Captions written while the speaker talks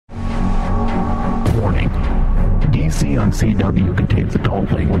DC on CW contains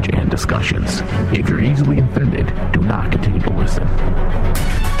adult language and discussions. If you're easily offended, do not continue to listen.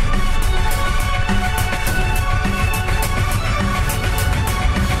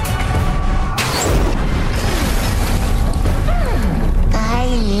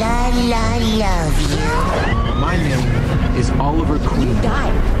 I love you. My name is Oliver Queen. You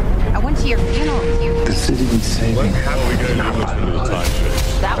died. I went to your funeral with you. The city needs saving. What are we going to do with the time?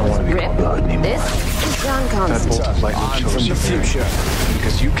 That was Rip. This is John Constantine. I'm from the future.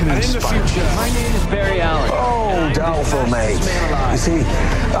 Because you can inspire. My name is Barry Allen. Oh, doubtful, mate. You see,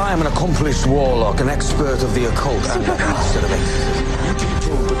 I am an accomplished warlock, an expert of the occult, and a master of exorcism. You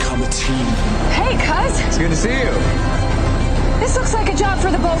people become a team. Hey, cuz. It's good to see you. This looks like a job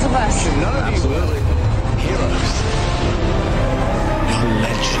for the both of us. None of you will. Heroes. You're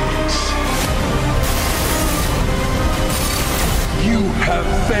legends. You have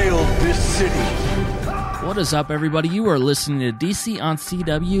failed this city. What is up, everybody? You are listening to DC on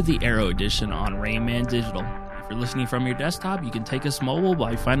CW, the Arrow Edition on Rayman Digital. If you're listening from your desktop, you can take us mobile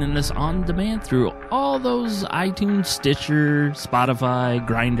by finding us on demand through all those iTunes, Stitcher, Spotify,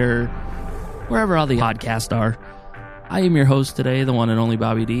 Grindr, wherever all the podcasts are. I am your host today, the one and only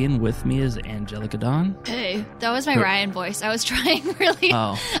Bobby D, and with me is Angelica Dawn. Hey, that was my Ryan voice. I was trying really.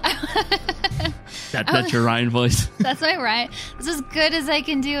 Oh. That's your Ryan voice. That's my Ryan. It's as good as I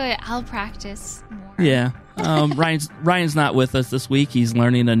can do it. I'll practice more. Yeah. Ryan's not with us this week. He's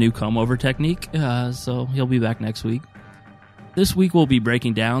learning a new comb-over technique, so he'll be back next week. This week we'll be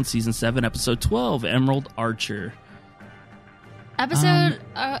breaking down Season 7, Episode 12, Emerald Archer.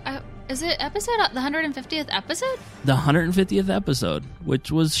 Is it the 150th episode? The 150th episode,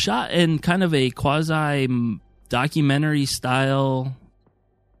 which was shot in kind of a quasi-documentary style,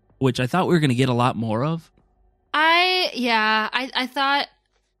 which I thought we were going to get a lot more of. I thought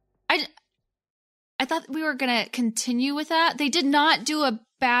we were going to continue with that. They did not do a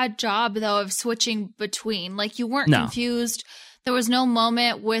bad job, though, of switching between. Like, you weren't confused. There was no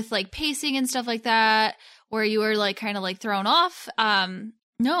moment with, like, pacing and stuff like that where you were, like, kind of, like, thrown off.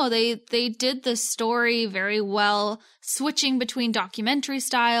 No, they did the story very well, switching between documentary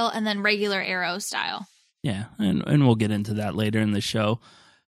style and then regular Arrow style. Yeah, and we'll get into that later in the show.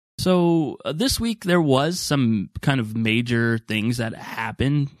 So this week there was some kind of major things that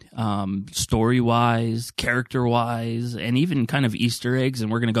happened, story-wise, character-wise, and even kind of Easter eggs,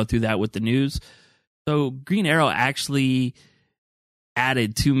 and we're going to go through that with the news. So Green Arrow actually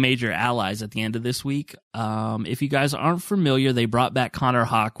added two major allies at the end of this week. If you guys aren't familiar, they brought back Connor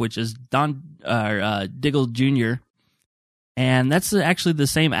Hawke, which is Diggle Jr., and that's actually the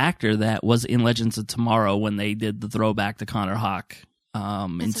same actor that was in Legends of Tomorrow when they did the throwback to Connor Hawke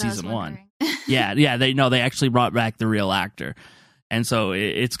in Season 1. Yeah, they actually brought back the real actor, and so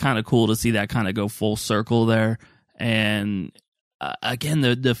it's kind of cool to see that kind of go full circle there. And again,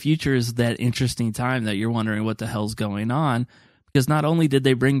 the future is that interesting time that you're wondering what the hell's going on. Because not only did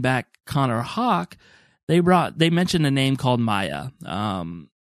they bring back Connor Hawke, they mentioned a name called Maya.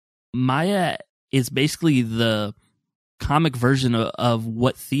 Maya is basically the comic version of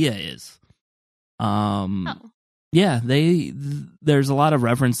what Thea is. Yeah, there's a lot of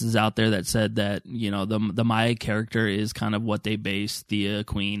references out there that said that, you know, the Maya character is kind of what they base Thea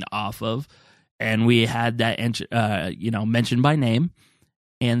Queen off of, and we had that mentioned by name,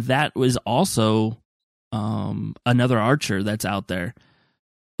 and that was also another Archer that's out there.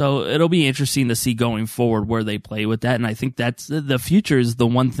 So it'll be interesting to see going forward where they play with that. And I think that's the future is the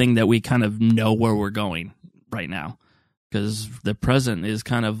one thing that we kind of know where we're going right now, because the present is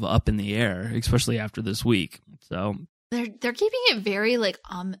kind of up in the air, especially after this week. So they're keeping it very like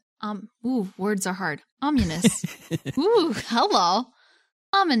words are hard. Ominous. Ooh, hello.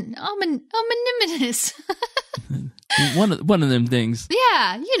 Ominous. one of them things.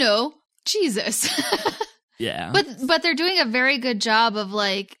 Yeah, you know. Jesus. Yeah. But they're doing a very good job of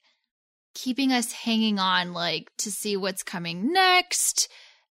like keeping us hanging on like to see what's coming next.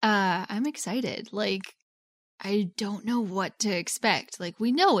 I'm excited. Like I don't know what to expect. Like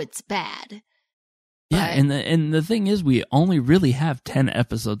we know it's bad. Yeah, and the thing is we only really have 10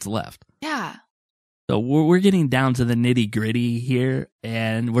 episodes left. Yeah. So we're getting down to the nitty-gritty here,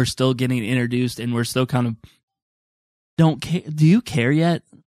 and we're still getting introduced, and we're still kind of don't care. Do you care yet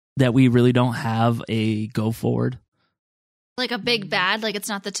that we really don't have a go forward? Like a big bad? Like it's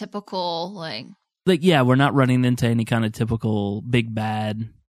not the typical, like yeah, we're not running into any kind of typical big bad.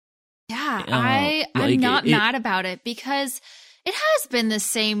 Yeah, I'm not mad about it because it has been the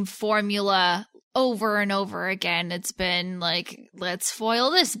same formula over and over again. It's been like, let's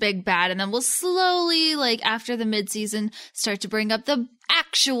foil this big bad, and then we'll slowly, like after the mid-season, start to bring up the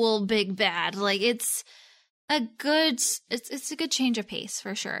actual big bad. Like it's it's a good change of pace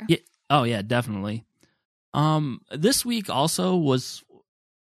for sure. Yeah. Oh yeah, definitely. This week also was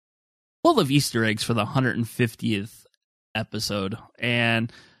full of Easter eggs for the 150th episode,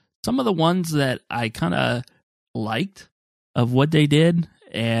 and some of the ones that I kind of liked of what they did.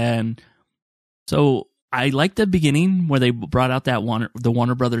 And so I liked the beginning where they brought out that the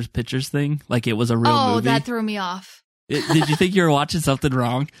Warner Brothers Pictures thing, like it was a real movie. Oh, that threw me off. Did you think you were watching something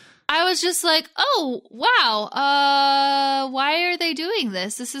wrong? I was just like, oh, wow. Why are they doing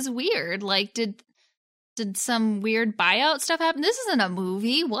this? This is weird. Like, did some weird buyout stuff happen? This isn't a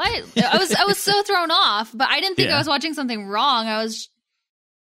movie. What? I was so thrown off, but I didn't think I was watching something wrong. I was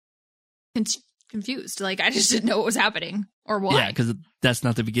confused. Like, I just didn't know what was happening or why. Yeah, because that's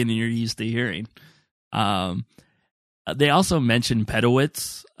not the beginning you're used to hearing. They also mentioned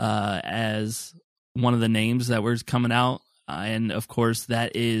Pedowitz as one of the names that was coming out. And of course,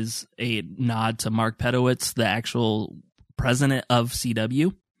 that is a nod to Mark Pedowitz, the actual president of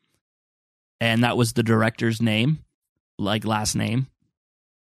CW. And that was the director's name, like last name.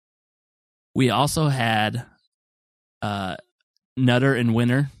 We also had Nutter and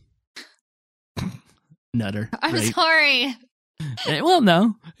Winter. Nutter. I'm sorry. Well,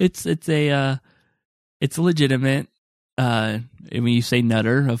 no, it's legitimate. When you say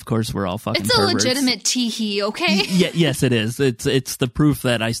Nutter, of course, we're all fucking It's a perverts. legitimate tee-hee, okay? Yes, it is. It's the proof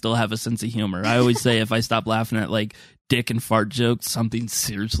that I still have a sense of humor. I always say if I stop laughing at like dick and fart jokes, something's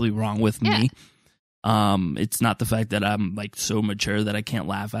seriously wrong with me. It's not the fact that I'm like so mature that I can't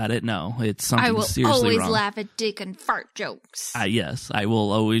laugh at it. No, it's something seriously wrong. I will always laugh at dick and fart jokes. Yes, I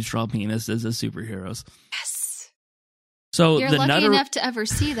will always draw penises as superheroes. Yes. So you're lucky enough to ever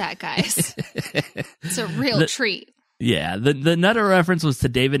see that, guys. It's a real treat. Yeah, the Nutter reference was to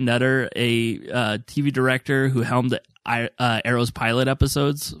David Nutter, a TV director who helmed Arrow's pilot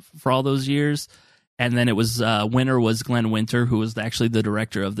episodes for all those years. And then it was Winter was Glenn Winter, who was actually the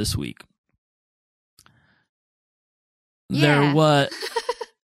director of this week. Yeah. There was,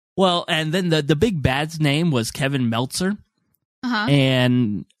 well, and then the big bad's name was Kevin Meltzer.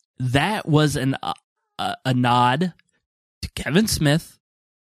 And that was a nod to Kevin Smith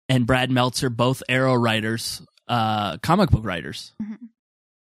and Brad Meltzer, both Arrow writers. Comic book writers. Mm-hmm.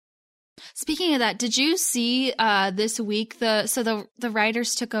 Speaking of that, did you see this week the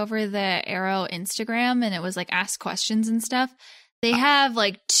writers took over the Arrow Instagram and it was like ask questions and stuff? They have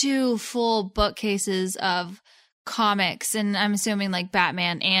like 2 full bookcases of comics, and I'm assuming like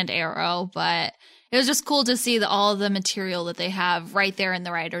Batman and Arrow, but it was just cool to see all the material that they have right there in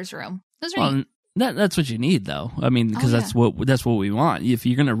the writers' room. It was really That's what you need, though. I mean, because that's what we want. If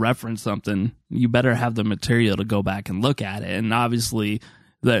you're going to reference something, you better have the material to go back and look at it. And obviously,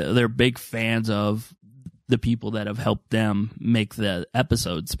 they're big fans of the people that have helped them make the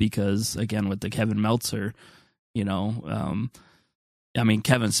episodes. Because again, with the Kevin Meltzer, I mean,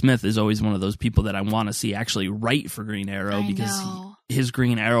 Kevin Smith is always one of those people that I want to see actually write for Green Arrow because his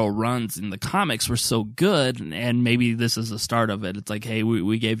Green Arrow runs in the comics were so good, and maybe this is the start of it. It's like, hey,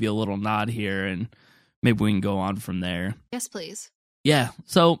 we gave you a little nod here, and maybe we can go on from there. Yes, please. Yeah,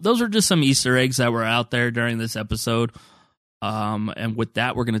 so those are just some Easter eggs that were out there during this episode. And with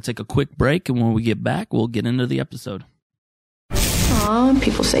that, we're going to take a quick break, and when we get back, we'll get into the episode. Aw,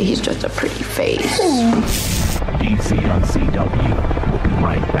 people say he's just a pretty face. DC on CW. We'll be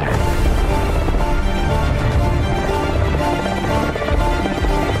right back.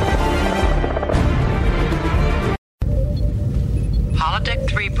 Holodeck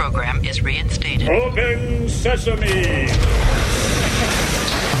 3 program is reinstated. Open sesame!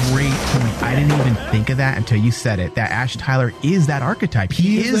 Great point. I didn't even think of that until you said it. That Ash Tyler is that archetype.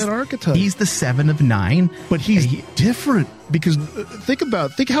 He is that archetype. He's the 7 of 9. But he's different because think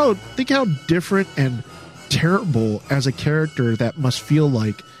how different and terrible as a character that must feel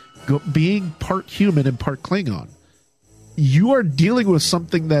like being part human and part Klingon. You are dealing with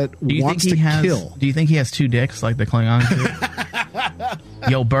something that wants to kill. Do you think he has 2 dicks like the Klingons do?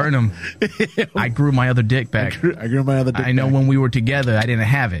 Yo, Burnham. I grew my other dick back. I grew my other dick I know back. When we were together, I didn't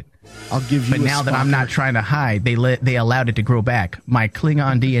have it. I'll give you But now that I'm not trying to hide, they allowed it to grow back. My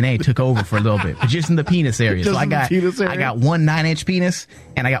Klingon DNA took over for a little bit, but just in the penis area. So I got one 9-inch penis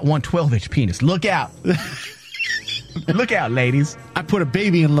and I got one 12-inch penis. Look out. Look out, ladies. I put a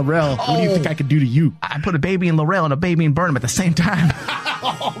baby in Laurel. What do you think I could do to you? I put a baby in Laurel and a baby in Burnham at the same time.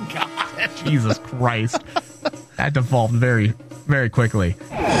 Oh, God. Jesus Christ. That devolved very, very quickly.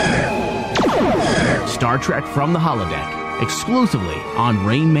 Star Trek from the Holodeck, exclusively on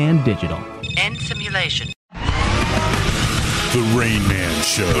Rain Man Digital. End simulation. The Rain Man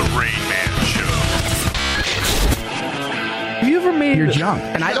Show. The Rain Man Show. Have you ever made You're junk,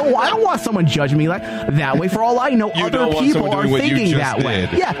 and I don't want someone judging me like that way. For all I know, other people are thinking that way.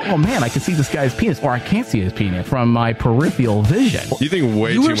 Yeah. Oh man, I can see this guy's penis, or I can't see his penis from my peripheral vision. You think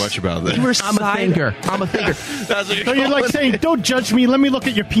way too much about this. I'm a thinker. That's what you're like saying, don't judge me. Let me look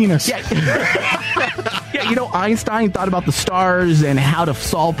at your penis. Yeah. Yeah, you know, Einstein thought about the stars and how to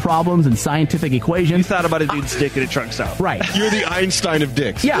solve problems and scientific equations. You thought about a dude's dick and it trunks out. Right. You're the Einstein of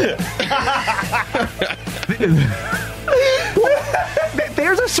dicks. Yeah.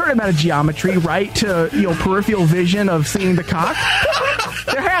 There's a certain amount of geometry, right, to peripheral vision of seeing the cock.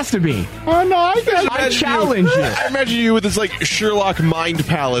 There has to be. Oh no, I challenge you. I imagine you with this like Sherlock mind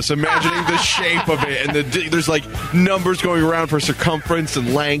palace, imagining the shape of it, and there's like numbers going around for circumference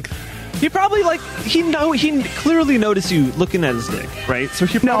and length. He probably he clearly noticed you looking at his dick, right? So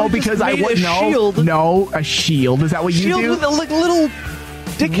he because I would a shield. Is that what you do? Shield with a little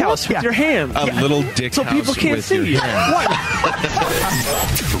dick house with your hand. A little dick so house people can't with see your you. hand.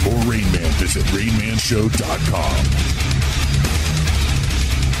 For more Rain Man, visit RainManShow.com.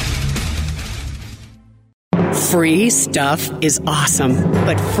 Free stuff is awesome,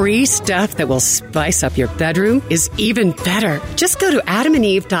 but free stuff that will spice up your bedroom is even better. Just go to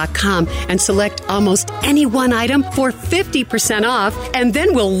adamandeve.com and select almost any one item for 50% off, and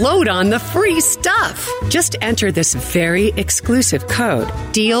then we'll load on the free stuff. Just enter this very exclusive code,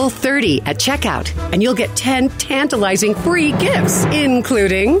 DEAL30, at checkout, and you'll get 10 tantalizing free gifts,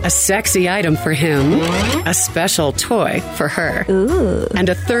 including a sexy item for him, a special toy for her, and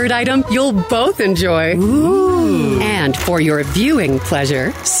a third item you'll both enjoy. And for your viewing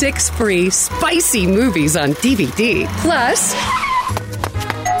pleasure, 6 free spicy movies on DVD. Plus,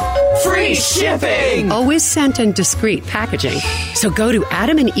 free shipping! Always sent in discreet packaging. So go to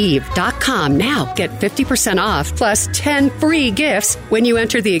adamandeve.com now. Get 50% off plus 10 free gifts when you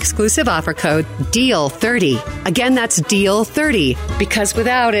enter the exclusive offer code DEAL30. Again, that's DEAL30, because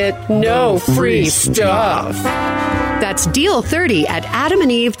without it, no free stuff. That's DEAL30 at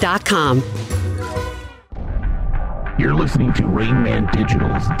adamandeve.com. You're listening to Rain Man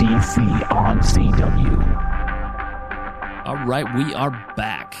Digital's DC on CW. All right, we are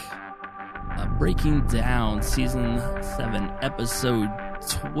back. Breaking down Season 7, Episode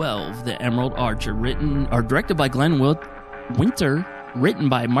 12, The Emerald Archer, directed by Glenn Winter, written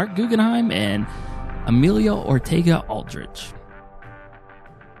by Mark Guggenheim and Amelia Ortega Aldrich.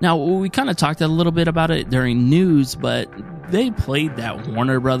 Now, we kind of talked a little bit about it during news, but they played that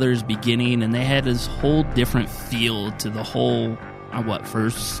Warner Brothers beginning, and they had this whole different feel to the whole,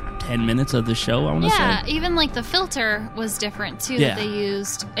 first 10 minutes of the show, I want to say. Yeah, even like the filter was different, too, that they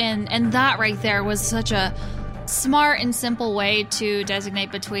used. And that right there was such a smart and simple way to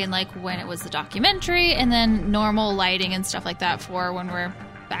designate between, like, when it was the documentary and then normal lighting and stuff like that for when we're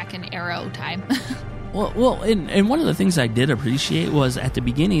back in Arrow time. Well, and one of the things I did appreciate was at the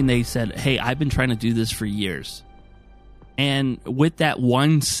beginning they said, hey, I've been trying to do this for years. And with that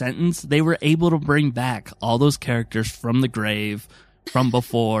one sentence, they were able to bring back all those characters from the grave, from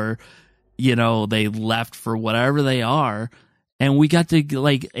before, they left for whatever they are. And we got to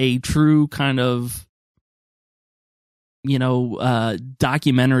like a true kind of,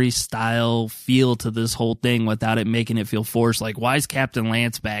 documentary style feel to this whole thing without it making it feel forced. Like, why is Captain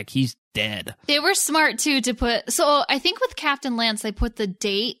Lance back? He's dead. They were smart too to put. So I think with Captain Lance, they put the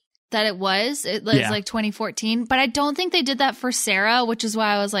date that it was like 2014, but I don't think they did that for Sarah, which is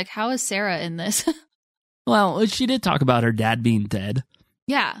why I was like, how is Sarah in this? Well, she did talk about her dad being dead.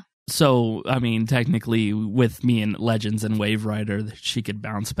 Yeah. So, I mean, technically, with me and Legends and Wave Rider, she could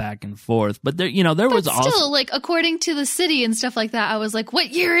bounce back and forth. But there was still, also like, according to the city and stuff like that, I was like,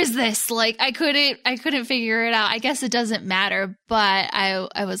 what year is this? Like, I couldn't figure it out. I guess it doesn't matter, but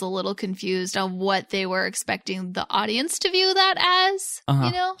I was a little confused on what they were expecting the audience to view that as.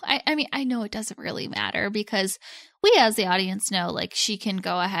 I mean, I know it doesn't really matter because we, as the audience, know like she can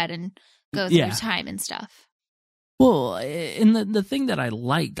go ahead and go through time and stuff. Well, and the thing that I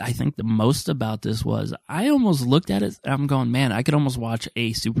liked, I think the most about this was I almost looked at it and I'm going, man, I could almost watch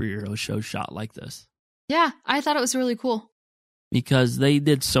a superhero show shot like this. Yeah, I thought it was really cool. Because they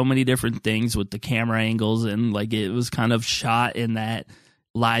did so many different things with the camera angles and like it was kind of shot in that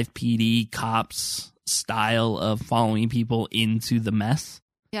live PD cops style of following people into the mess.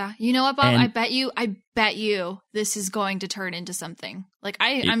 Yeah, you know what, Bob? I bet you this is going to turn into something. Like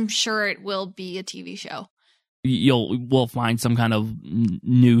I'm sure it will be a TV show. We'll find some kind of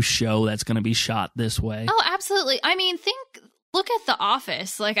new show that's going to be shot this way. Oh, absolutely. I mean, look at The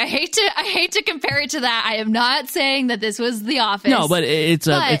Office. Like, I hate to compare it to that. I am not saying that this was The Office. No, but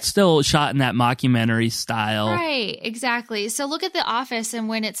it's still shot in that mockumentary style. Right, exactly. So look at The Office and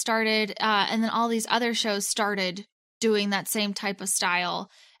when it started, and then all these other shows started doing that same type of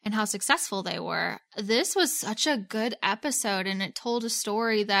style and how successful they were. This was such a good episode, and it told a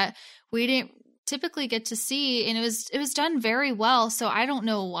story that we didn't typically get to see, and it was done very well. So I don't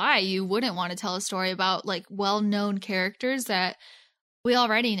know why you wouldn't want to tell a story about like well-known characters that we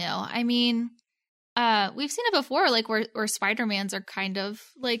already know. I mean, we've seen it before, like where Spider-Mans are kind of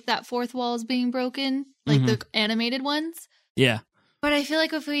like that fourth wall is being broken, like the animated ones. Yeah. But I feel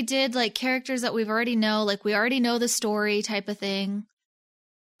like if we did like characters that we've already know, like we already know the story type of thing,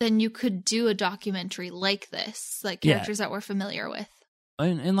 then you could do a documentary like this, like characters that we're familiar with.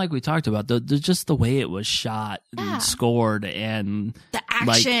 And like we talked about, just the way it was shot and scored and the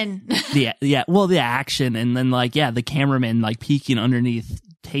action. Like, the action. And then like, the cameraman like peeking underneath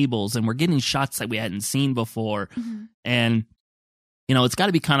tables, and we're getting shots that we hadn't seen before. And, you know, it's got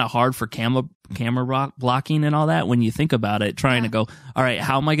to be kind of hard for camera blocking and all that when you think about it, trying to go, all right,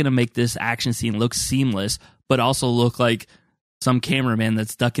 how am I going to make this action scene look seamless, but also look like some cameraman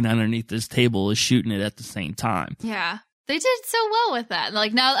that's ducking underneath this table is shooting it at the same time. Yeah. They did so well with that.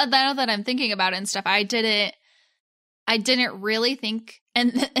 Like now that I'm thinking about it and stuff, I didn't really think.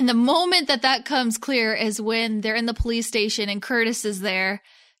 And the moment that comes clear is when they're in the police station and Curtis is there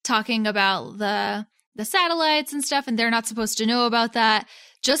talking about the satellites and stuff, and they're not supposed to know about that.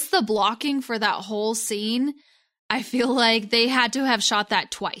 Just the blocking for that whole scene, I feel like they had to have shot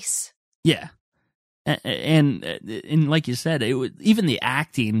that twice. Yeah. And like you said, even the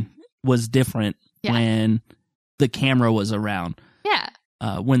acting was different when the camera was around. Yeah.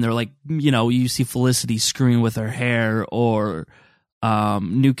 When they're like, you know, you see Felicity screaming with her hair, or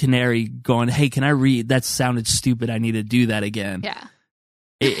New Canary going, "Hey, can I read? That sounded stupid. I need to do that again."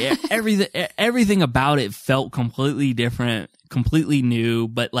 Yeah. Everything about it felt completely different, completely new,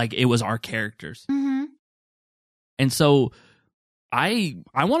 but like it was our characters. And so I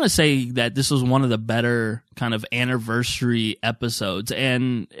want to say that this was one of the better kind of anniversary episodes.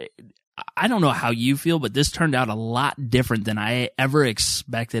 And I don't know how you feel, but this turned out a lot different than I ever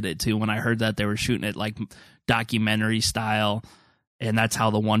expected it to when I heard that they were shooting it like documentary style, and that's how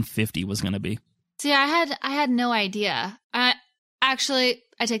the 150 was going to be. See, I had no idea. Actually,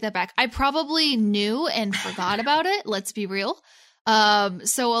 I take that back. I probably knew and forgot about it. Let's be real.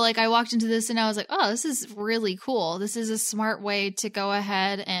 So like I walked into this and I was like, oh, this is really cool. This is a smart way to go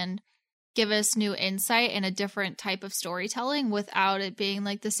ahead and give us new insight and a different type of storytelling without it being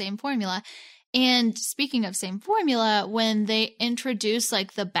like the same formula. And speaking of same formula, when they introduced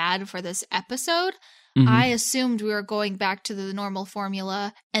like the bad for this episode, I assumed we were going back to the normal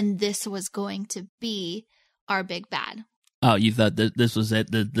formula and this was going to be our big bad. Oh, you thought that this was it?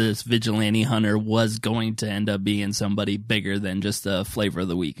 That this vigilante hunter was going to end up being somebody bigger than just a flavor of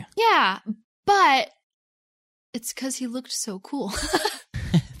the week. Yeah, but it's because he looked so cool.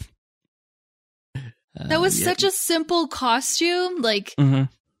 That was such a simple costume, like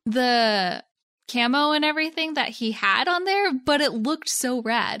the camo and everything that he had on there, but it looked so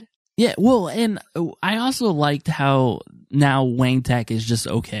rad. Yeah, well, and I also liked how now Wayne Tech is just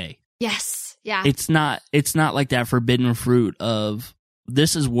okay. Yes. Yeah. It's not like that forbidden fruit of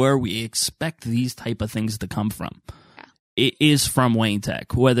this is where we expect these type of things to come from. Yeah. It is from Wayne Tech.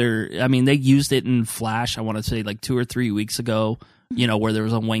 They used it in Flash, I want to say like 2 or 3 weeks ago, you know, where there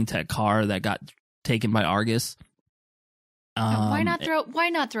was a Wayne Tech car that got taken by Argus. Why not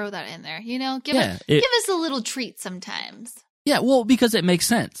throw that in there? You know, give us a little treat sometimes. Yeah, well, because it makes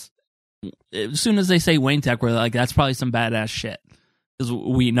sense. As soon as they say Wayne Tech, we're like, that's probably some badass shit. Because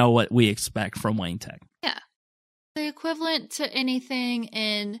we know what we expect from Wayne Tech. Yeah. The equivalent to anything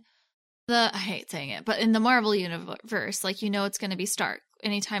in I hate saying it, but in the Marvel universe, like, you know, it's going to be Stark.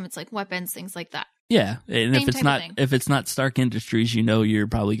 Anytime it's like weapons, things like that. Yeah. And if it's not Stark Industries, you know, you're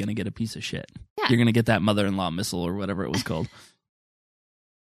probably going to get a piece of shit. Yeah. You're going to get that mother-in-law missile or whatever it was called.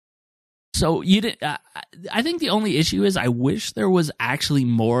 So I think the only issue is I wish there was actually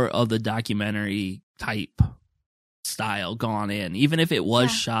more of the documentary type style gone in, even if it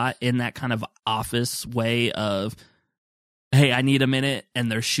was shot in that kind of office way of, hey, I need a minute,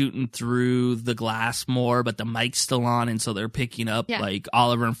 and they're shooting through the glass more, but the mic's still on, and so they're picking up like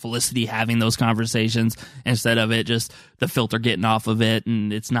Oliver and Felicity having those conversations instead of it just the filter getting off of it,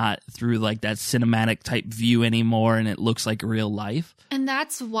 and it's not through like that cinematic type view anymore, and it looks like real life. And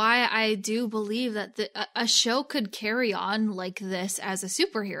that's why I do believe that a show could carry on like this as a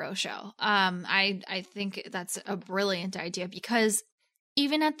superhero show. I think that's a brilliant idea, because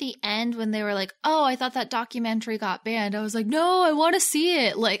even at the end when they were like, oh, I thought that documentary got banned, I was like, no, I want to see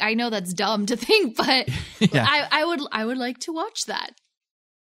it. Like, I know that's dumb to think, but I would like to watch that.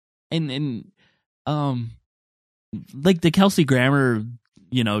 And like the Kelsey Grammer,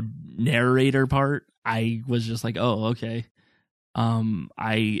 you know, narrator part, I was just like, oh, okay.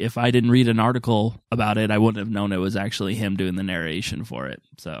 If I didn't read an article about it, I wouldn't have known it was actually him doing the narration for it.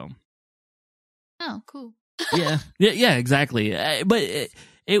 So, oh, cool. yeah, exactly. But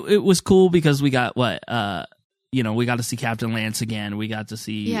it was cool because we got we got to see Captain Lance again. We got to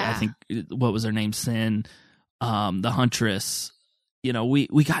see, I think, what was her name, Sin, the Huntress.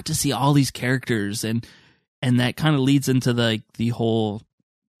 We got to see all these characters, and that kind of leads into the whole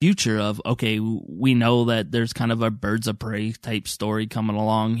future of, okay, we know that there's kind of a Birds of Prey type story coming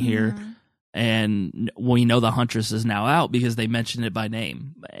along here, and we know the Huntress is now out because they mentioned it by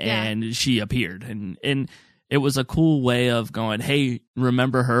name, and she appeared, and it was a cool way of going, hey,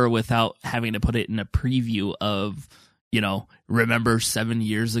 remember her, without having to put it in a preview of, remember 7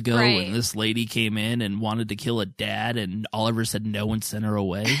 years ago when this lady came in and wanted to kill a dad and Oliver said no and sent her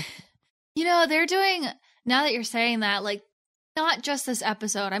away. They're doing, now that you're saying that, like, not just this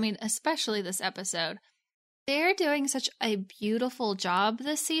episode, I mean, especially this episode, they're doing such a beautiful job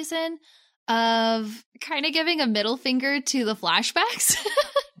this season of kind of giving a middle finger to the flashbacks.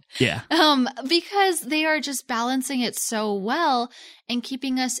 Yeah. Because they are just balancing it so well and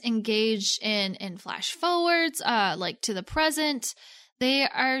keeping us engaged in flash forwards, like to the present. They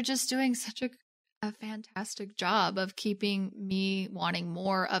are just doing such a fantastic job of keeping me wanting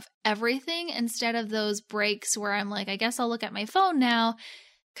more of everything instead of those breaks where I'm like, I guess I'll look at my phone now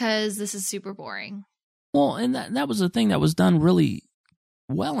because this is super boring. Well, and that was the thing that was done really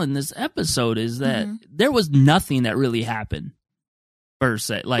well in this episode, is that there was nothing that really happened per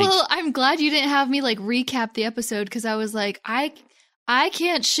se. Like, well, I'm glad you didn't have me like recap the episode, because I was like, I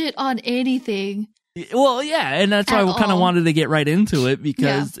can't shit on anything. Well, yeah, and that's why I kind of wanted to get right into it,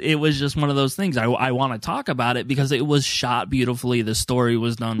 because it was just one of those things. I want to talk about it because it was shot beautifully. The story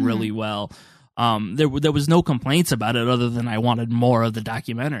was done really well. There was no complaints about it other than I wanted more of the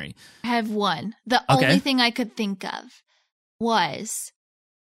documentary. I have one. The only thing I could think of was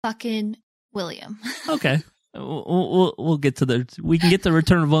fucking William. Okay. We'll get to we can get the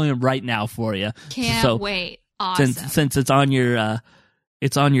Return of William right now for you. Can't wait. Awesome. Since it's on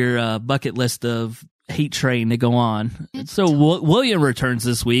your bucket list of hate train to go on. William returns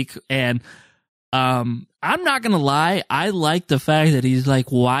this week, and I'm not gonna lie, I like the fact that he's like,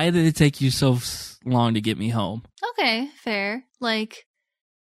 why did it take you so long to get me home? Okay, fair. Like,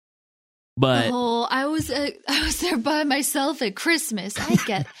 but the whole, I was there by myself at Christmas. I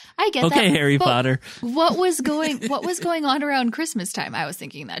get okay, that. Harry Potter. What was going on around Christmas time? I was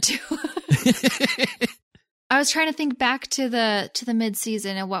thinking that too. I was trying to think back to the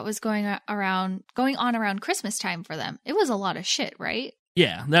mid-season and what was going on around Christmas time for them. It was a lot of shit, right?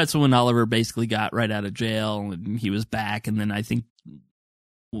 Yeah, that's when Oliver basically got right out of jail and he was back, and then I think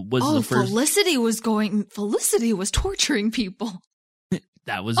the first Felicity was torturing people.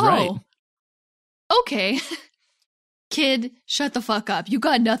 That was right. Okay. Kid, shut the fuck up. You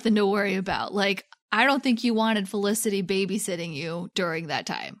got nothing to worry about. Like, I don't think you wanted Felicity babysitting you during that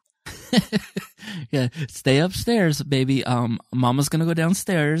time. Yeah, stay upstairs, baby. Mama's gonna go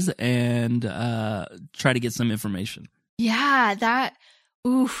downstairs and try to get some information. Yeah, that.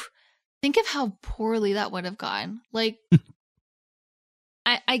 Oof. Think of how poorly that would have gone. Like,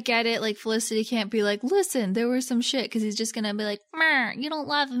 I get it. Like, Felicity can't be like, listen, there was some shit, because he's just gonna be like, you don't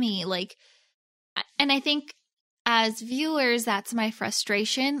love me. Like, and I think as viewers, that's my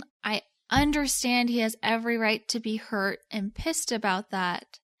frustration. I understand he has every right to be hurt and pissed about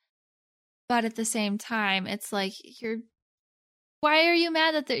that. But at the same time, it's like, why are you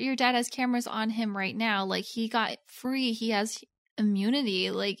mad that your dad has cameras on him right now? Like, he got free. He has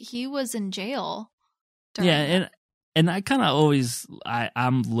immunity. Like, he was in jail. Yeah, and I kind of always,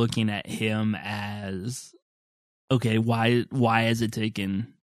 I'm looking at him as, okay, why has it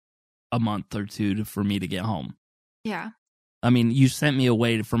taken a month or two for me to get home? Yeah. I mean, you sent me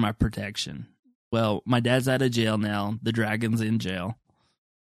away for my protection. Well, my dad's out of jail now. The dragon's in jail.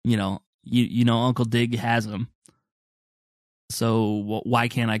 You know, Uncle Dig has him. So why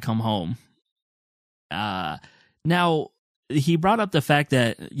can't I come home? Now, he brought up the fact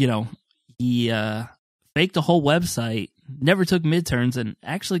that, he faked the whole website, never took midterms, and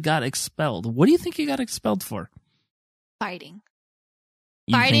actually got expelled. What do you think he got expelled for? Fighting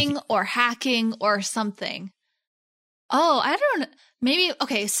or hacking or something. Oh, I don't know. Maybe,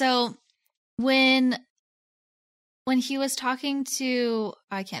 okay, so when he was talking to,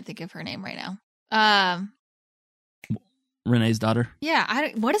 I can't think of her name right now. Renee's daughter. Yeah,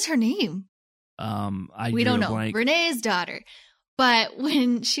 what is her name? We don't know. Blank. Renee's daughter. But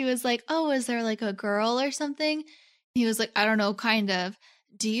when she was like, "Oh, is there like a girl or something?" He was like, "I don't know, kind of."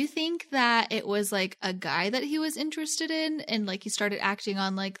 Do you think that it was like a guy that he was interested in, and like he started acting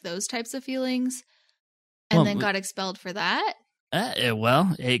on like those types of feelings? And then got expelled for that?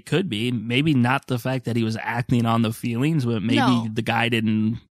 Well, it could be. Maybe not the fact that he was acting on the feelings, but maybe the guy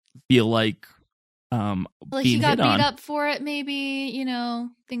didn't feel like he got beat up for it, maybe,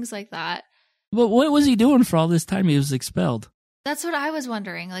 things like that. But what was he doing for all this time he was expelled? That's what I was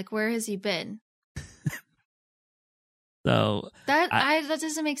wondering. Like, where has he been? So that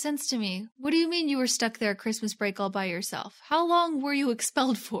doesn't make sense to me. What do you mean you were stuck there Christmas break all by yourself? How long were you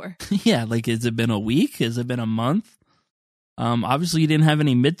expelled for? Yeah, like, has it been a week? Has it been a month? Obviously you didn't have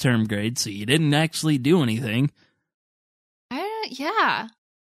any midterm grades, so you didn't actually do anything.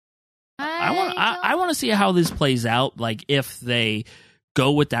 I want to see how this plays out. Like, if they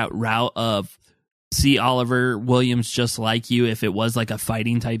go with that route of see Oliver Williams just like you, if it was like a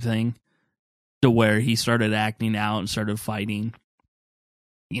fighting type thing, to where he started acting out and started fighting,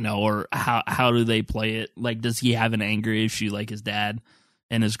 or how do they play it? Like, does he have an anger issue like his dad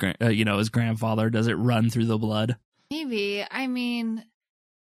and his his grandfather? Does it run through the blood? Maybe. I mean,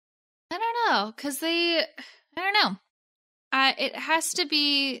 I don't know, because I don't know. It has to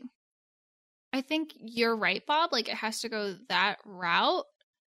be. I think you're right, Bob. Like, it has to go that route,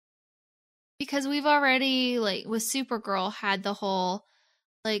 because we've already, like, with Supergirl had the whole,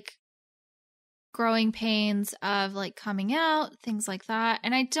 like, growing pains of, like, coming out, things like that.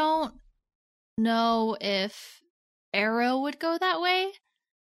 And I don't know if Arrow would go that way,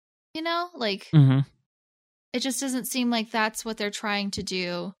 like, It just doesn't seem like that's what they're trying to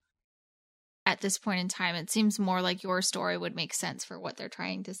do at this point in time. It seems more like your story would make sense for what they're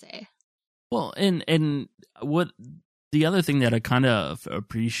trying to say. Well, and what the other thing that I kind of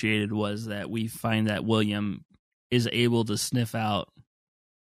appreciated was that we find that William is able to sniff out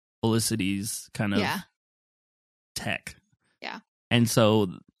Felicity's kind of tech. Yeah. And so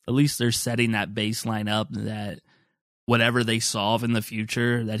at least they're setting that baseline up that whatever they solve in the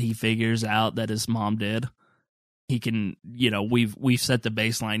future that he figures out that his mom did, he can, we've set the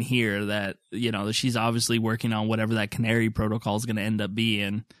baseline here that, she's obviously working on whatever that Canary protocol is going to end up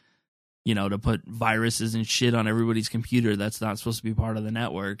being, to put viruses and shit on everybody's computer that's not supposed to be part of the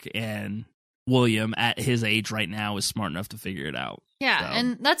network. And William, at his age right now, is smart enough to figure it out. Yeah, so.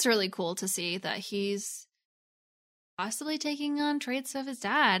 And that's really cool to see that he's possibly taking on traits of his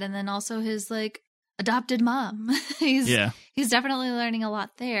dad and then also his, like, adopted mom. He's definitely learning a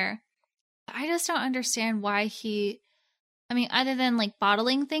lot there. I just don't understand why other than, like,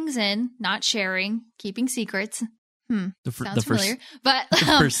 bottling things in, not sharing, keeping secrets. Sounds familiar. But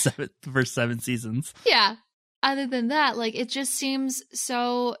the first 7 seasons. Yeah. Other than that, like, it just seems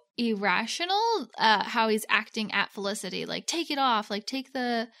so irrational how he's acting at Felicity. Like, take it off. Like, take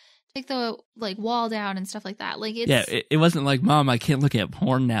the like wall down and stuff like that. Like, it's it wasn't like, Mom, I can't look at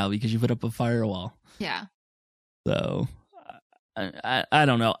porn now because you put up a firewall. Yeah. So I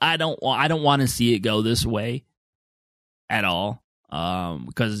don't know. I don't want to see it go this way at all.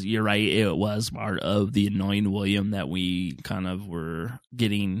 Because you're right, it was part of the annoying William that we kind of were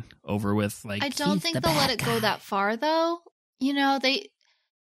getting over with. Like, I don't think they'll let it go that far, though. He,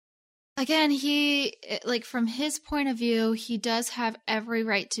 like, from his point of view, he does have every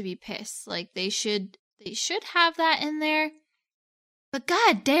right to be pissed. Like, they should have that in there. But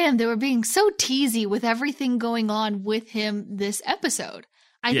goddamn, they were being so teasy with everything going on with him this episode.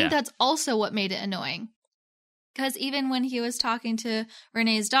 I think that's also what made it annoying. Because even when he was talking to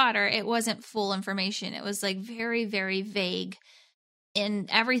Renee's daughter, it wasn't full information. It was, like, very, very vague. And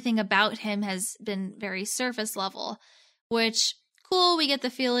everything about him has been very surface level. Which, cool, we get the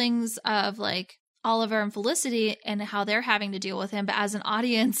feelings of, like, Oliver and Felicity and how they're having to deal with him. But as an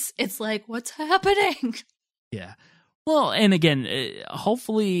audience, it's like, what's happening? Yeah. Well, and again,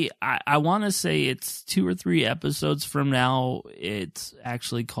 hopefully, I want to say it's 2 or 3 episodes from now. It's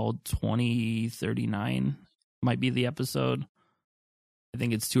actually called 2039. Might be the episode. I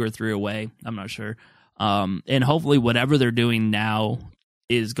think it's 2 or 3 away. I'm not sure. And hopefully whatever they're doing now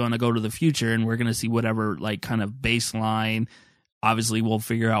is going to go to the future, and we're going to see whatever, like, kind of baseline. Obviously, we'll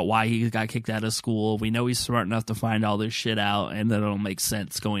figure out why he got kicked out of school. We know he's smart enough to find all this shit out, and then it'll make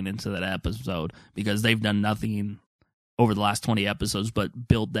sense going into that episode, because they've done nothing over the last 20 episodes but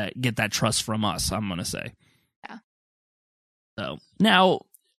get that trust from us, I'm going to say. Yeah. So, now,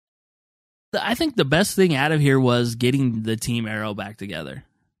 I think the best thing out of here was getting the Team Arrow back together.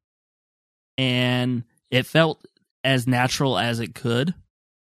 And it felt as natural as it could.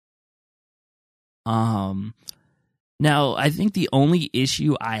 Now, I think the only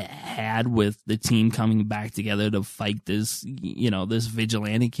issue I had with the team coming back together to fight this, this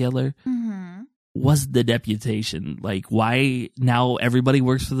vigilante killer was the deputation. Like, why now everybody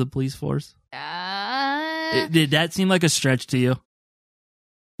works for the police force? Did that seem like a stretch to you?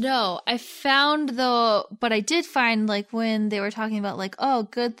 No, I found though, but I did find like when they were talking about like, oh,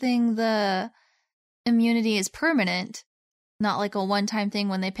 good thing the immunity is permanent, not like a one-time thing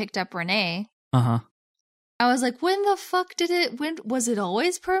when they picked up Renee. Uh-huh. I was like, when the fuck when was it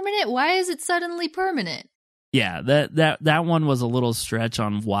always permanent? Why is it suddenly permanent? Yeah, that one was a little stretch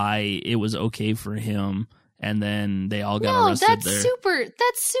on why it was okay for him, and then they all got arrested there.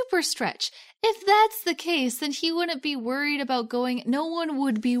 That's super stretch. If that's the case, then he wouldn't be worried about going. No one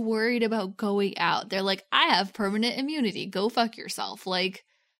would be worried about going out. They're like, I have permanent immunity. Go fuck yourself. Like,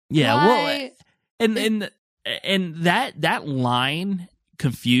 yeah, why? Well, and that line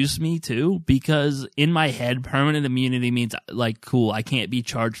confused me too, because in my head, permanent immunity means like, cool, I can't be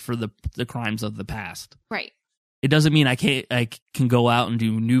charged for the crimes of the past. Right. It doesn't mean I can go out and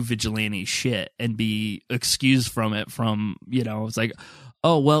do new vigilante shit and be excused from it. It's like,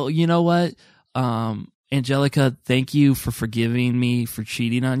 oh, well, you know what? Angelica, thank you for forgiving me for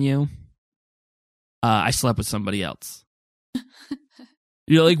cheating on you. I slept with somebody else.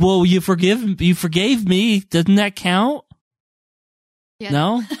 You're like, well, you forgave me. Doesn't that count? Yeah.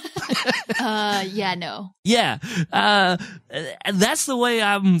 No? Yeah, no. Yeah. That's the way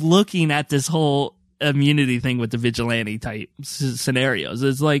I'm looking at this whole immunity thing with the vigilante type scenarios.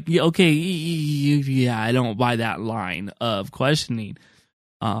 It's like, okay, yeah, I don't buy that line of questioning.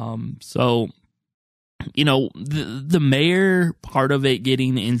 So, the mayor part of it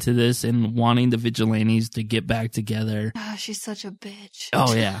getting into this and wanting the vigilantes to get back together. Oh, she's such a bitch.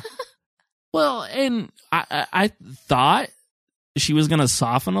 Oh, yeah. Well, and I thought she was going to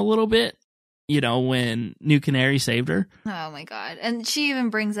soften a little bit, when New Canary saved her. Oh, my God. And she even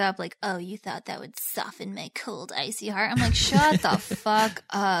brings up, like, oh, you thought that would soften my cold, icy heart? I'm like, shut the fuck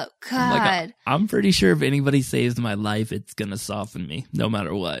up. God. I'm pretty sure if anybody saves my life, it's going to soften me, no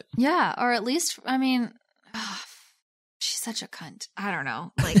matter what. Yeah, or at least, I mean, she's such a cunt. I don't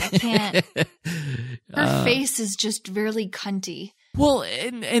know. Like, I can't. Her face is just really cunty. Well,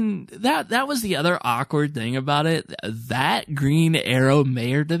 and that was the other awkward thing about it. That Green Arrow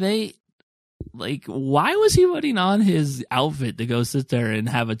mayor debate. Like, why was he putting on his outfit to go sit there and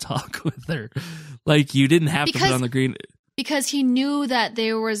have a talk with her? Like, you didn't have to put on the green. Because he knew that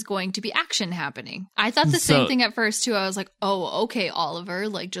there was going to be action happening. I thought the same thing at first, too. I was like, oh, okay, Oliver,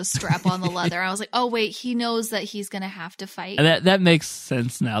 like, just strap on the leather. I was like, oh, wait, he knows that he's going to have to fight. And that makes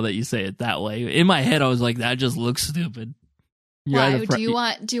sense now that you say it that way. In my head, I was like, that just looks stupid. Why? Do you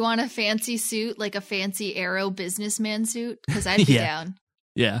want a fancy suit, like a fancy Arrow businessman suit? Because I'd be down.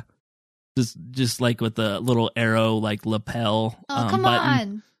 Yeah. Just like with the little arrow, like lapel. Oh, come button.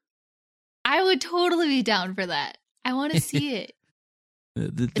 On. I would totally be down for that. I want to see it.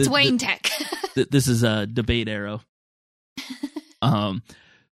 It's Wayne Tech. This is a debate arrow.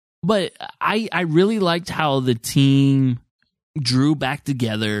 But I really liked how the team drew back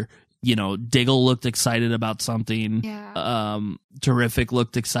together. Diggle looked excited about something. Yeah. Terrific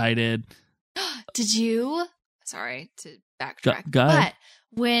looked excited. Did you? Sorry to backtrack. Go ahead.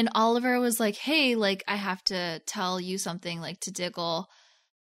 But when Oliver was like, hey, like, I have to tell you something, like, to Diggle,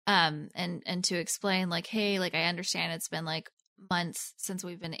 and to explain, like, hey, like, I understand it's been, like, months since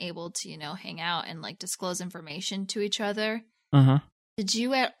we've been able to, hang out and, like, disclose information to each other. Uh-huh. Did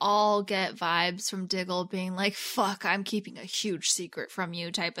you at all get vibes from Diggle being like, fuck, I'm keeping a huge secret from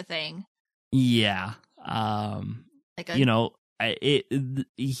you type of thing? Yeah. Like it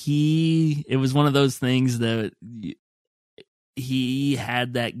was one of those things that he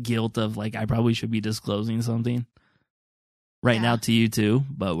had that guilt of, like, I probably should be disclosing something right now to you too,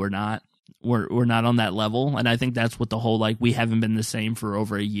 but we're not. We're not on that level, and I think that's what the whole, like, we haven't been the same for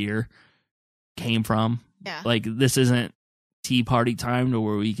over a year came from. Yeah. Like, this isn't tea party time to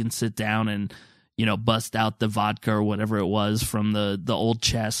where we can sit down and, bust out the vodka or whatever it was from the old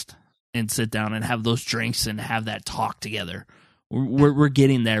chest and sit down and have those drinks and have that talk together. We're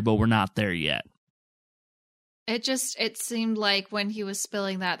getting there, but we're not there yet. It seemed like when he was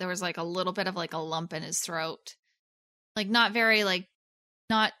spilling that, there was, like, a little bit of, like, a lump in his throat. Like, not very, like,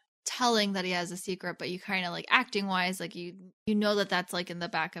 not telling that he has a secret, but you kind of, like, acting wise, like, you know that that's, like, in the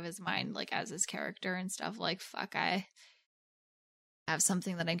back of his mind, like, as his character and stuff, like, fuck, I have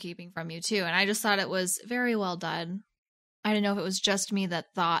something that I'm keeping from you too. And I just thought it was very well done. I don't know if it was just me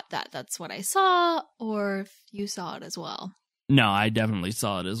that thought that that's what I saw, or if you saw it as well. No, I definitely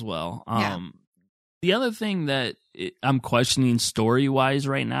saw it as well. Yeah. The other thing that I'm questioning story-wise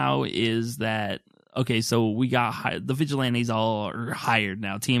right now is that, okay, so we got the vigilantes all are hired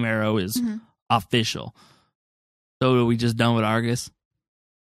now. Team Arrow is official. So are we just done with Argus?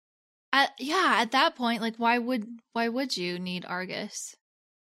 At that point, like, why would you need Argus?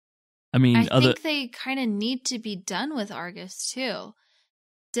 I mean, I think they kind of need to be done with Argus too.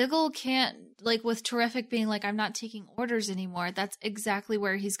 Diggle can't, like, with Terrific being like, I'm not taking orders anymore, that's exactly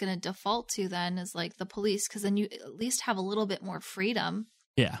where he's going to default to then, is like the police, because then you at least have a little bit more freedom.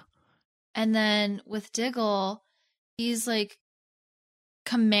 Yeah. And then with Diggle, he's like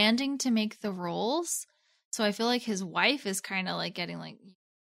commanding to make the rolls. So I feel like his wife is kind of like getting like,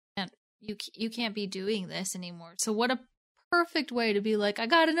 you can't be doing this anymore. So what a perfect way to be like, I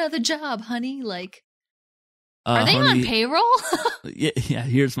got another job, honey. Like, are they on payroll? yeah.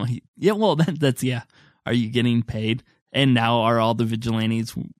 Here's my. Yeah. Well, that's yeah. Are you getting paid? And now are all the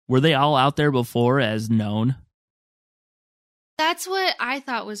vigilantes? Were they all out there before as known? That's what I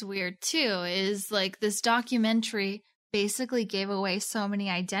thought was weird too. Is like this documentary basically gave away so many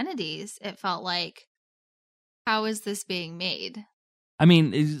identities. It felt like, how is this being made? I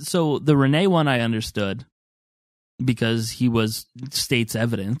mean, so the Renee one I understood because he was state's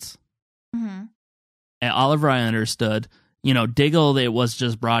evidence. Mm-hmm. And Oliver I understood. You know, Diggle, it was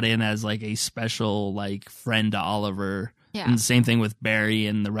just brought in as like a special like friend to Oliver. Yeah. And the same thing with Barry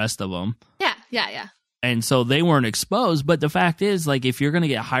and the rest of them. Yeah. And so they weren't exposed. But the fact is, like, if you're going to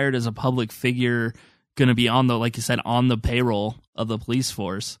get hired as a public figure, going to be on the, like you said, on the payroll of the police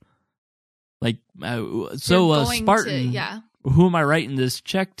force. Like, Spartan, who am I writing this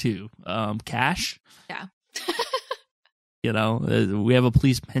check to? Cash? Yeah. You know, we have a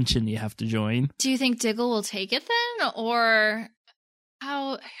police pension you have to join. Do you think Diggle will take it then? Or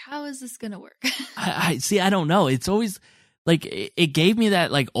how is this going to work? I see, I don't know. It's always, like, it gave me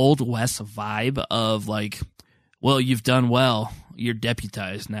that, like, Old West vibe of, like, well, you've done well. You're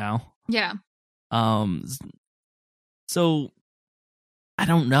deputized now. Yeah. So I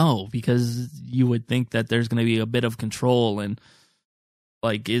don't know, because you would think that there's going to be a bit of control and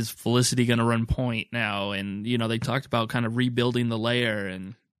like, is Felicity going to run point now? And, you know, they talked about kind of rebuilding the layer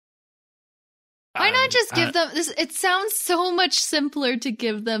and why not just give them this? It sounds so much simpler to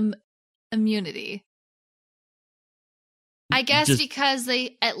give them immunity. I guess because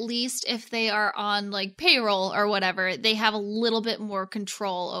they, at least if they are on like payroll or whatever, they have a little bit more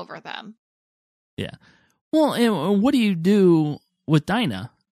control over them. Yeah. Well, and what do you do with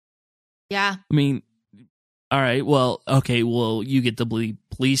Dinah? Yeah. I mean, all right, well, okay, well, you get to be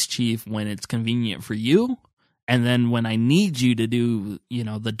police chief when it's convenient for you. And then when I need you to do, you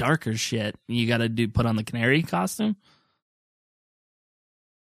know, the darker shit, you got to put on the canary costume.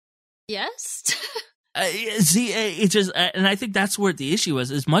 Yes. See, it just, and I think that's where the issue is.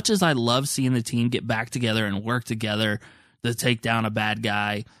 As much as I love seeing the team get back together and work together to take down a bad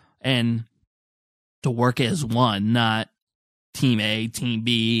guy and to work as one, not Team A, Team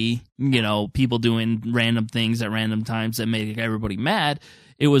B, you know, people doing random things at random times that make everybody mad.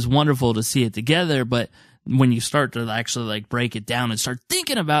 It was wonderful to see it together, but when you start to actually like break it down and start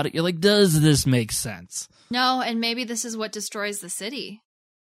thinking about it, you're like, does this make sense? No, and maybe this is what destroys the city.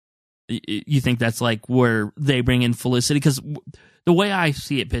 You think that's like where they bring in Felicity? Because the way I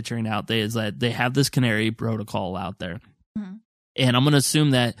see it picturing out there is that they have this canary protocol out there. Mm-hmm. And I'm going to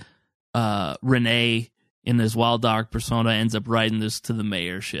assume that Renee in this wild dog persona ends up riding this to the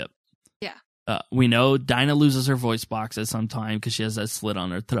mayorship. Yeah. We know Dinah loses her voice box at some time because she has that slit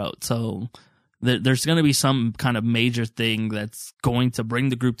on her throat. So there's going to be some kind of major thing that's going to bring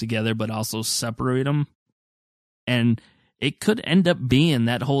the group together, but also separate them. And it could end up being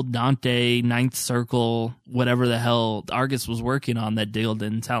that whole Dante, Ninth Circle, whatever the hell Argus was working on that Diggle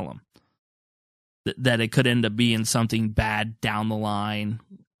didn't tell him. That it could end up being something bad down the line.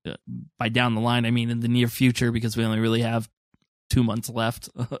 By down the line, I mean in the near future, because we only really have 2 months left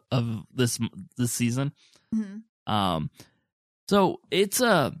of this season. Mm-hmm. So it's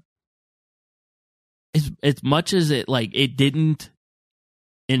as much as it like it didn't,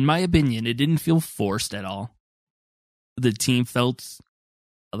 in my opinion, it didn't feel forced at all. The team felt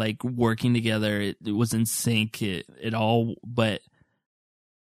like working together. It was in sync. It all, but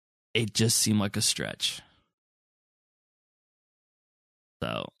it just seemed like a stretch.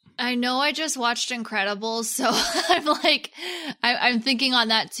 So I know I just watched Incredibles, so I'm like, I'm thinking on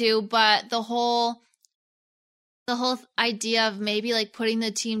that too. But the whole idea of maybe like putting the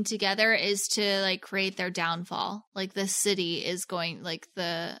team together is to like create their downfall. Like the city is going, like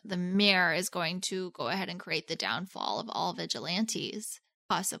the mayor is going to go ahead and create the downfall of all vigilantes,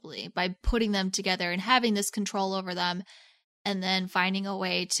 possibly by putting them together and having this control over them, and then finding a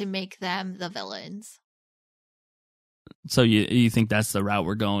way to make them the villains. So you think that's the route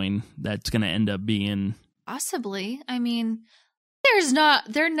we're going? That's going to end up being possibly. I mean,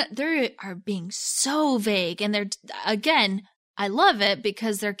 they are being so vague, and they're, again, I love it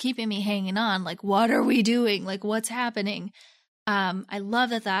because they're keeping me hanging on. Like, what are we doing? Like, what's happening? I love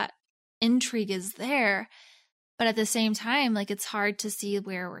that intrigue is there, but at the same time, like, it's hard to see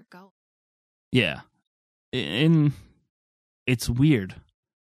where we're going. Yeah. And it's weird.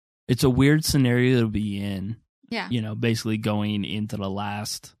 It's a weird scenario to be in. Yeah. You know, basically going into the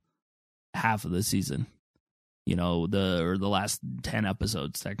last half of the season. You know, the last 10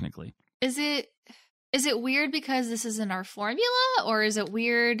 episodes, technically. Is it weird because this isn't our formula, or is it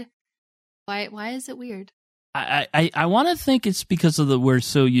weird? Why is it weird? I want to think it's because of we're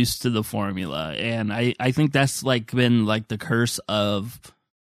so used to the formula, and I think that's like been like the curse of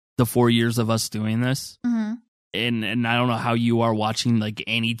the 4 years of us doing this. Mm-hmm. And I don't know how you are watching like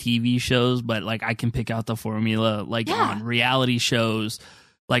any TV shows, but like I can pick out the formula like on reality shows.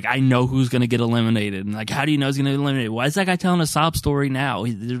 Like, I know who's going to get eliminated. And, like, how do you know he's going to get eliminated? Why is that guy telling a sob story now?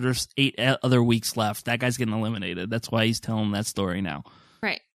 There's 8 other weeks left. That guy's getting eliminated. That's why he's telling that story now.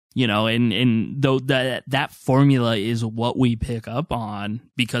 Right. You know, and though that formula is what we pick up on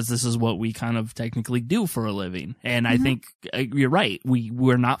because this is what we kind of technically do for a living. And I think you're right.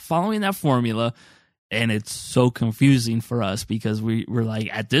 We're not following that formula. And it's so confusing for us because we're like,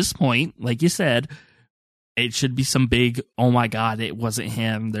 at this point, like you said, it should be some big, oh my God, it wasn't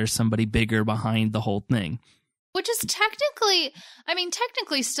him. There's somebody bigger behind the whole thing. Which is technically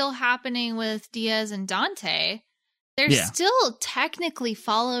still happening with Diaz and Dante. They're still technically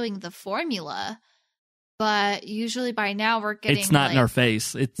following the formula. But usually by now we're getting... It's not in our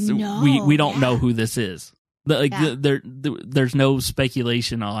face. We don't know who this is. There's no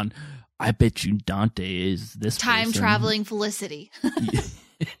speculation on, I bet you Dante is this time-traveling Felicity.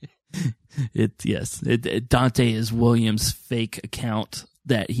 Dante is William's fake account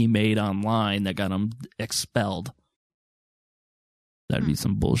that he made online that got him expelled. That'd be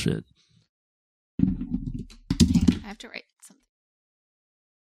some bullshit. I have to write something.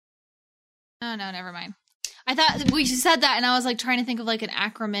 Oh no, never mind. I thought we said that and I was like trying to think of like an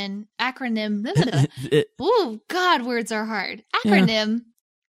acronym. Ooh, God, words are hard. Acronym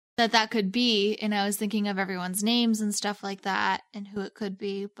that could be, and I was thinking of everyone's names and stuff like that and who it could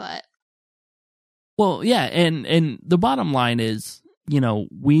be, but well, yeah, and the bottom line is, you know,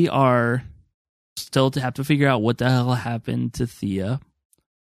 we are still to have to figure out what the hell happened to Thea,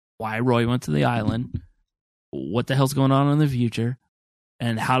 why Roy went to the island, what the hell's going on in the future,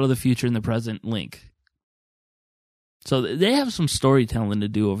 and how do the future and the present link. So they have some storytelling to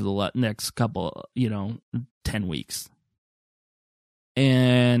do over the next couple, 10 weeks.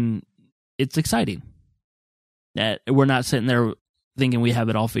 And it's exciting that we're not sitting there thinking we have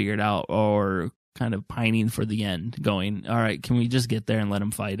it all figured out or kind of pining for the end, going, all right, can we just get there and let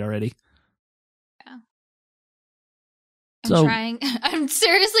them fight already? Yeah. I'm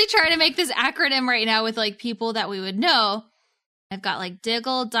seriously trying to make this acronym right now with like people that we would know. I've got like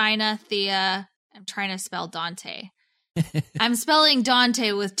Diggle, Dinah, Thea. I'm trying to spell Dante. I'm spelling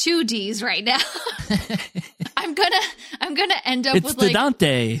Dante with 2 D's right now. I'm gonna end up with like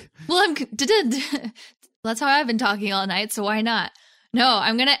Dante. Well, that's how I've been talking all night, so why not? No,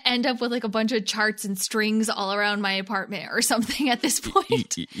 I'm gonna end up with like a bunch of charts and strings all around my apartment or something at this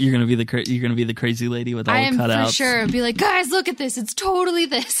point. You're gonna be the crazy lady with all the cutouts. I am for sure. Be like, guys, look at this. It's totally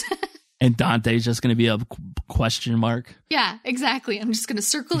this. And Dante's just gonna be a question mark. Yeah, exactly. I'm just gonna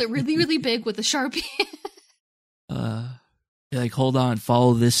circle it really, really big with a Sharpie. Like, hold on,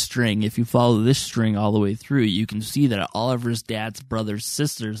 follow this string. If you follow this string all the way through, you can see that Oliver's dad's brother's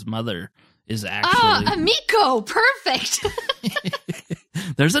sister's mother is actually... Amico! Perfect!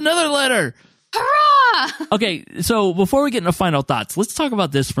 There's another letter! Hurrah! Okay, so before we get into final thoughts, let's talk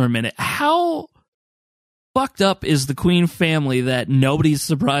about this for a minute. How fucked up is the Queen family that nobody's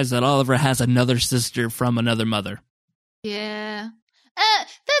surprised that Oliver has another sister from another mother? Yeah.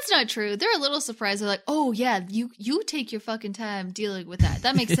 That's not true. They're a little surprised. They're like, "Oh yeah, you take your fucking time dealing with that.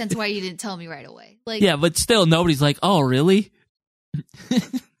 That makes sense why you didn't tell me right away." Like, yeah, but still, nobody's like, "Oh, really?"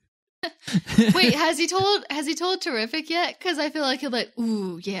 Wait, has he told Terrific yet? Because I feel like he'll like,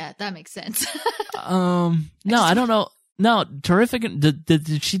 "Ooh, yeah, that makes sense." No, I don't know. No, Terrific.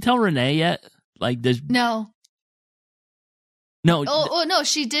 Did she tell Renee yet? Like, no. No. Oh no,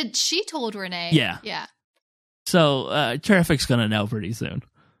 she did. She told Renee. Yeah. Yeah. So, Terrific's gonna know pretty soon.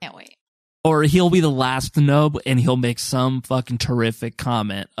 Can't wait. Or he'll be the last to know, and he'll make some fucking terrific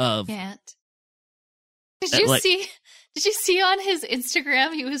comment of... Can't. Did you see on his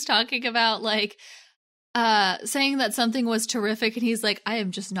Instagram, he was talking about, like, saying that something was terrific, and he's like, I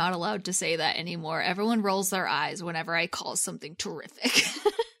am just not allowed to say that anymore. Everyone rolls their eyes whenever I call something terrific.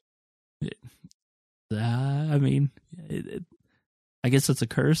 I mean, I guess it's a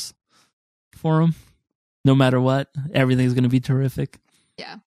curse for him. No matter what, everything's going to be terrific.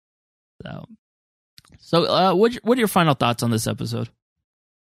 Yeah. So, what are your final thoughts on this episode?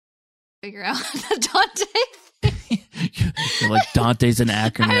 Figure out the Dante You're like Dante's an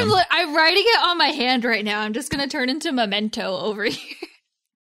acronym. I'm writing it on my hand right now. I'm just gonna turn into Memento over here.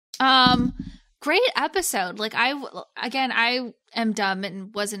 Great episode. Like I am dumb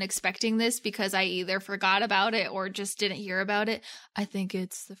and wasn't expecting this because I either forgot about it or just didn't hear about it. I think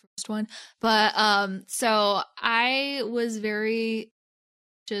it's the first one. But so I was very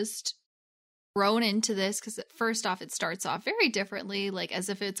just thrown into this because first off, it starts off very differently, like as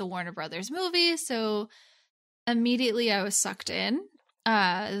if it's a Warner Brothers movie. So immediately I was sucked in.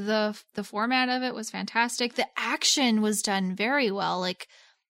 The format of it was fantastic. The action was done very well. Like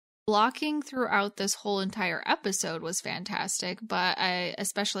blocking throughout this whole entire episode was fantastic, but I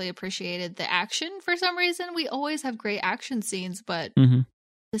especially appreciated the action for some reason. We always have great action scenes, but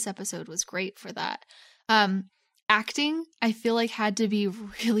this episode was great for that. Acting, I feel like, had to be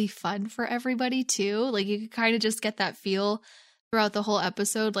really fun for everybody too. Like you could kind of just get that feel throughout the whole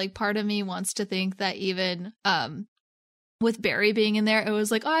episode. Like part of me wants to think that even with Barry being in there, it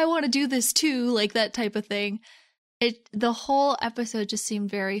was like, oh, I want to do this too, like that type of thing. The whole episode just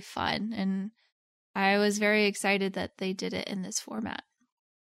seemed very fun, and I was very excited that they did it in this format.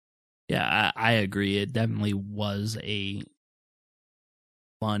 Yeah, I agree. It definitely was a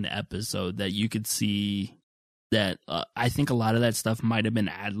fun episode that you could see that I think a lot of that stuff might have been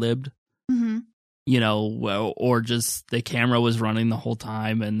ad-libbed, you know, or just the camera was running the whole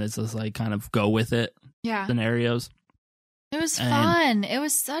time and it's just like kind of go with it scenarios. It was fun. It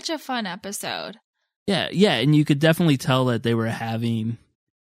was such a fun episode. Yeah, and you could definitely tell that they were having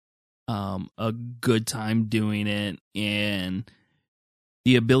a good time doing it, and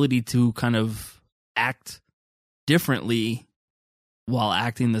the ability to kind of act differently while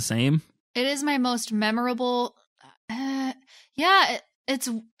acting the same. It is my most memorable. It's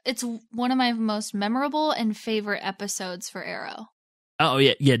one of my most memorable and favorite episodes for Arrow. Oh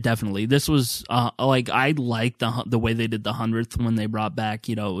yeah, definitely. This was like I liked the way they did the 100th when they brought back,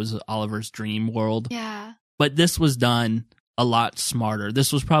 you know, it was Oliver's dream world. Yeah. But this was done a lot smarter.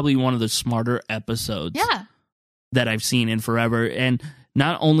 This was probably one of the smarter episodes that I've seen in forever. And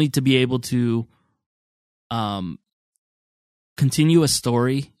not only to be able to continue a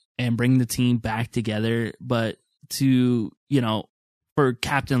story and bring the team back together, but to, you know, for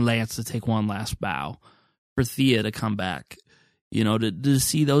Captain Lance to take one last bow, for Thea to come back. You know, to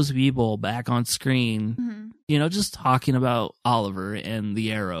see those people back on screen, you know, just talking about Oliver and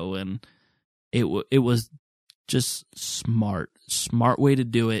the Arrow, and it was just smart way to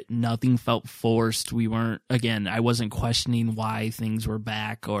do it. Nothing felt forced. I wasn't questioning why things were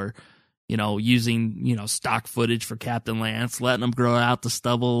back or, you know, using, you know, stock footage for Captain Lance, letting him grow out the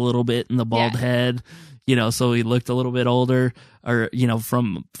stubble a little bit in the bald head, you know, so he looked a little bit older, or, you know,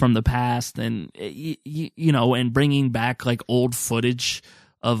 from the past, and, you know, and bringing back like old footage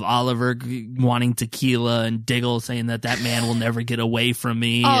of Oliver wanting tequila and Diggle saying that man will never get away from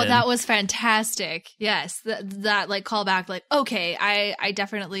me. Oh, that was fantastic. Yes. That like callback, like, okay, I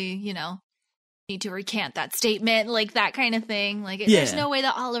definitely, you know, need to recant that statement, like that kind of thing. Like, there's no way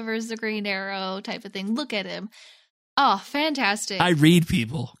that Oliver's the Green Arrow type of thing. Look at him. Oh, fantastic. I read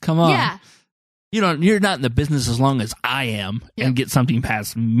people. Come on. Yeah. You're not in the business as long as I am and get something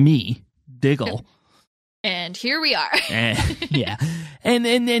past me, Diggle. And here we are. Yeah.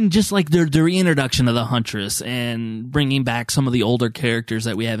 And just like the reintroduction of the Huntress and bringing back some of the older characters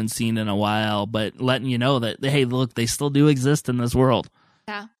that we haven't seen in a while, but letting you know that, hey, look, they still do exist in this world.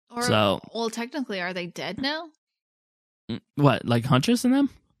 Yeah. Well, technically, are they dead now? What, like Huntress and them?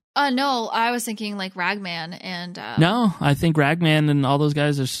 No, I was thinking like Ragman and... No, I think Ragman and all those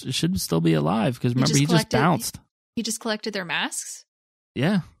guys should still be alive, because remember, he just bounced. He just collected their masks?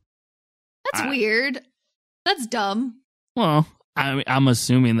 Yeah. That's weird. That's dumb. Well, I'm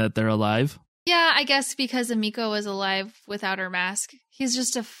assuming that they're alive. Yeah, I guess because Emiko was alive without her mask. He's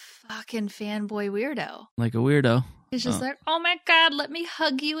just a fucking fanboy weirdo. Like a weirdo. He's just like, oh my god, let me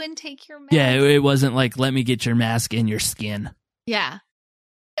hug you and take your mask. Yeah, it wasn't like, let me get your mask in your skin. Yeah.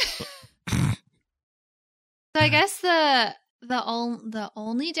 So I guess the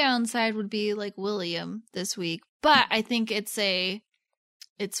only downside would be like William this week, but I think it's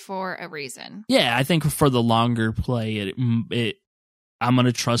for a reason. Yeah, I think for the longer play, I'm going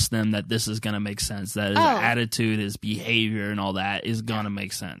to trust them that this is going to make sense. That his attitude, his behavior, and all that is going to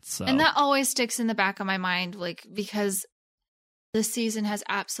make sense. So. And that always sticks in the back of my mind, like, because this season has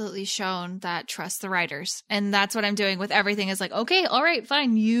absolutely shown that trust the writers. And that's what I'm doing with everything, is like, okay, all right,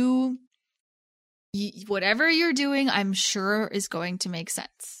 fine. You whatever you're doing, I'm sure is going to make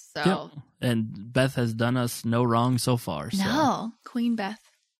sense. So, yep. And Beth has done us no wrong so far. So. No, Queen Beth.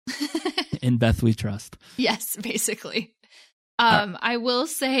 In Beth we trust. Yes, basically. I will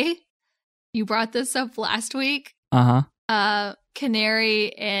say you brought this up last week.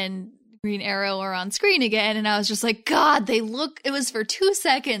 Canary and Green Arrow are on screen again, and I was just like, God, it was for 2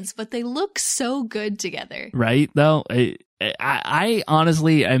 seconds, but they look so good together. Right, though? I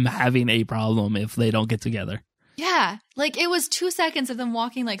honestly am having a problem if they don't get together. Yeah, like it was 2 seconds of them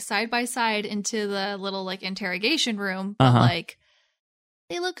walking like side by side into the little like interrogation room, but like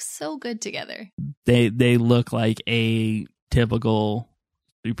they look so good together. They look like a typical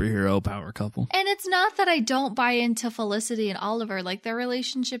superhero power couple. And it's not that I don't buy into Felicity and Oliver. Like their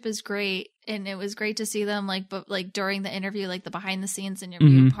relationship is great, and it was great to see them like during the interview, like the behind the scenes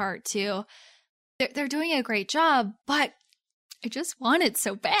interview part too. They're doing a great job, but I just want it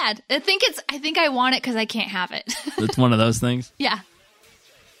so bad. I think I want it because I can't have it. It's one of those things. Yeah.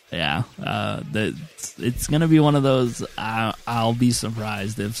 Yeah. It's going to be one of those. I'll be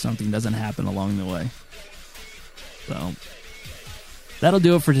surprised if something doesn't happen along the way. So that'll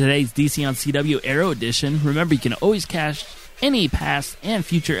do it for today's DC on CW Arrow edition. Remember, you can always catch any past and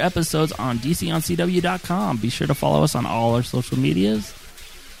future episodes on DCOnCW.com. Be sure to follow us on all our social medias,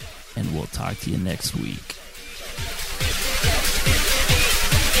 and we'll talk to you next week.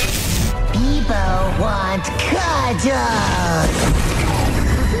 People want cuddles.